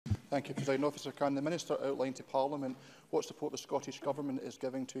Thank you, Presiding Officer. Can the Minister outline to Parliament what support the Scottish Government is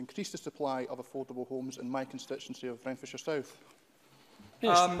giving to increase the supply of affordable homes in my constituency of Renfrewshire South?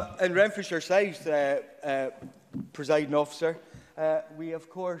 In Renfrewshire South, Presiding Officer, we of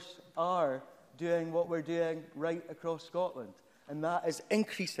course are doing what we're doing right across Scotland, and that is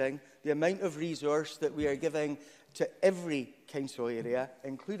increasing the amount of resource that we are giving to every council area,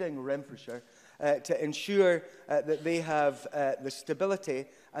 including Renfrewshire, to ensure that they have the stability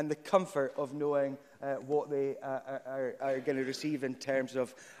and the comfort of knowing what they are going to receive in terms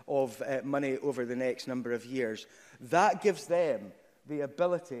of money over the next number of years. That gives them the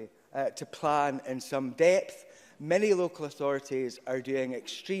ability to plan in some depth. Many local authorities are doing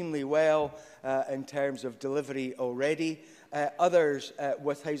extremely well in terms of delivery already. Others,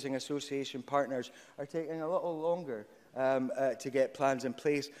 with housing association partners, are taking a little longer to get plans in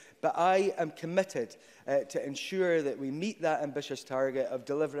place. But I am committed to ensure that we meet that ambitious target of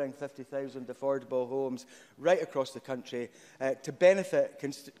delivering 50,000 affordable homes right across the country to benefit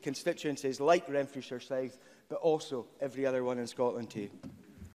constituencies like Renfrewshire South, but also every other one in Scotland too.